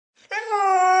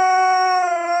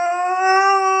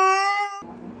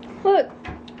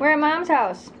Mom's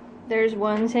house. There's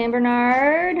one St.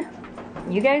 Bernard.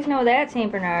 You guys know that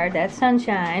St. Bernard. That's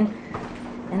Sunshine.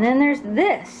 And then there's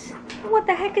this. What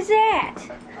the heck is that?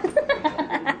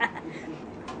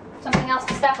 Something else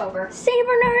to step over. St.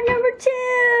 Bernard number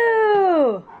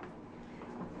 2.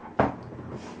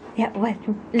 Yeah, what?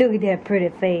 Look at that pretty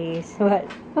face. What?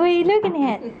 What are you looking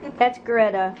at? That's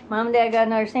Greta. Mom and Dad got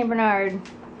another St. Bernard.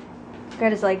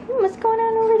 Greta's like, what's going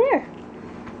on over there?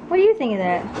 What do you think of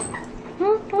that?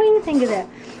 What do you think of that?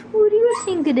 What do you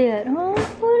think of that, huh?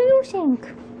 What do you think?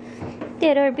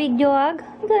 That our big dog?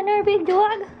 You got another big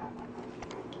dog?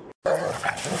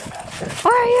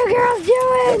 What are you girls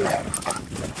doing?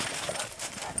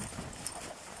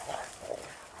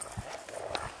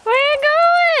 Where are you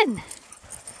going?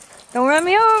 Don't run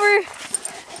me over.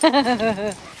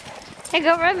 Hey,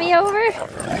 don't run me over.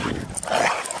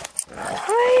 What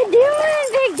are you doing,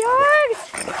 big dogs?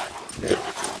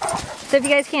 So if you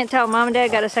guys can't tell, Mom and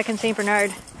Dad got a second St.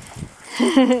 Bernard.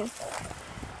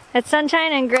 That's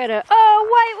Sunshine and Greta. Oh,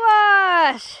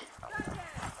 whitewash!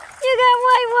 You got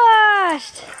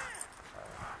whitewashed!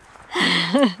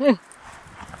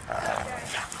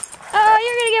 Oh,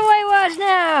 you're gonna get whitewashed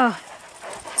now!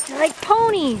 They're like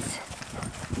ponies.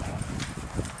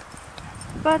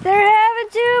 But they're having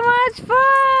too much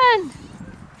fun!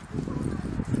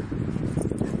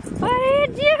 What are you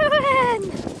doing?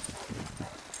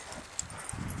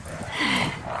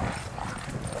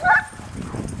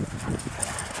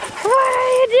 What are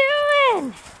you doing?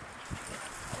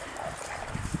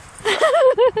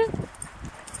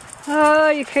 Oh,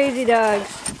 you crazy dogs.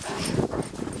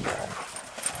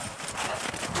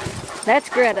 That's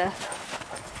Greta.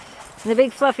 And the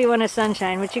big fluffy one is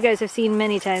Sunshine, which you guys have seen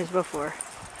many times before.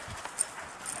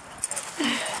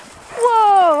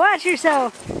 Whoa, watch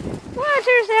yourself. Watch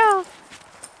yourself.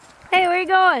 Hey, where you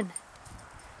going?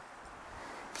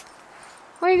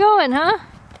 Where you going, huh?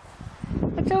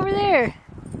 What's over there?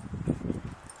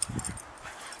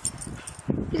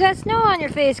 You got snow on your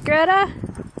face, Greta.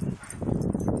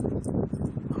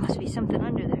 There must be something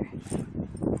under there.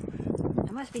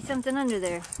 There must be something under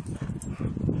there.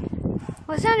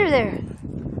 What's under there?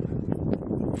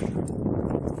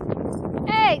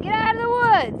 Hey, get out of the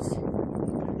woods!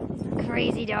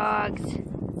 Crazy dogs.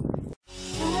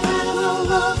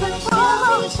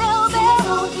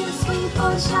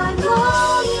 Shine